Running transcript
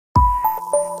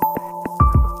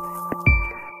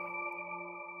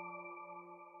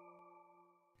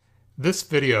This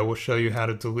video will show you how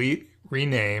to delete,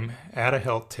 rename, add a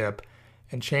health tip,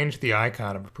 and change the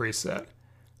icon of a preset.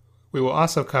 We will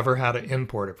also cover how to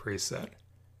import a preset.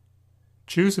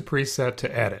 Choose a preset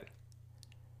to edit.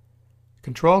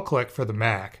 Control-click for the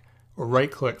Mac, or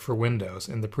right-click for Windows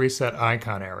in the preset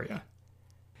icon area.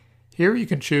 Here you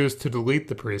can choose to delete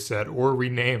the preset or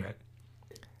rename it.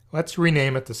 Let's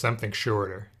rename it to something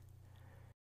shorter.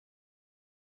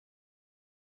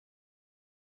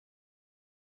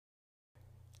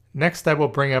 Next, I will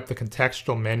bring up the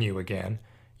contextual menu again,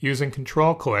 using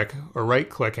Control-click or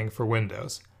right-clicking for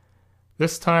Windows.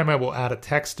 This time I will add a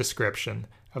text description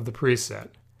of the preset.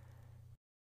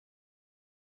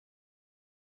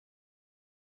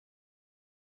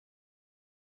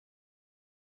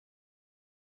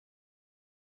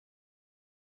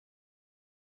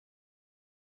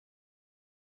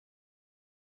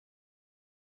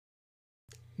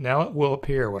 Now it will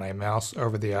appear when I mouse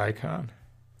over the icon.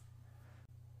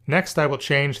 Next, I will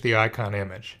change the icon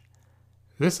image.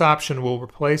 This option will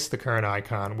replace the current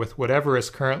icon with whatever is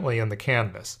currently in the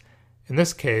canvas. In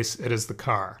this case, it is the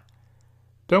car.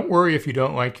 Don't worry if you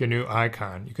don't like your new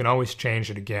icon, you can always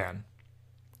change it again.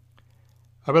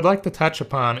 I would like to touch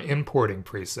upon importing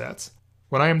presets.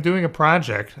 When I am doing a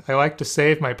project, I like to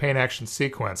save my paint action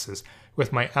sequences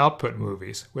with my output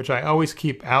movies, which I always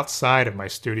keep outside of my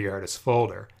Studio Artist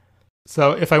folder.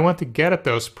 So if I want to get at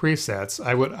those presets,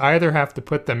 I would either have to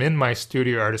put them in my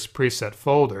Studio Artist preset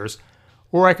folders,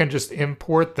 or I can just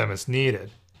import them as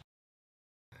needed.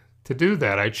 To do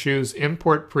that, I choose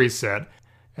Import Preset,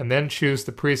 and then choose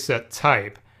the preset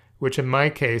type, which in my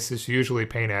case is usually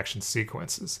paint action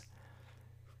sequences.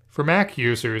 For Mac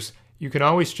users, you can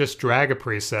always just drag a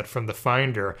preset from the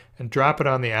Finder and drop it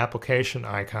on the application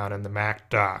icon in the Mac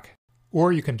dock.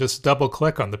 Or you can just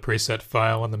double-click on the preset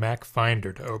file in the Mac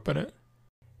Finder to open it.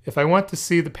 If I want to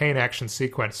see the paint action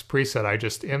sequence preset I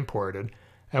just imported,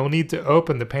 I will need to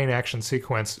open the paint action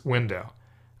sequence window.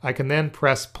 I can then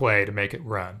press play to make it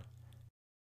run.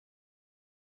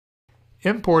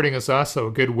 Importing is also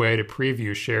a good way to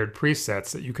preview shared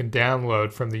presets that you can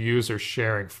download from the user's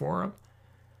sharing forum.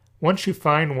 Once you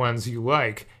find ones you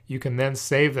like, you can then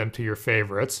save them to your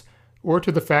favorites or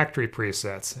to the factory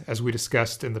presets, as we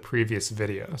discussed in the previous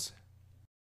videos.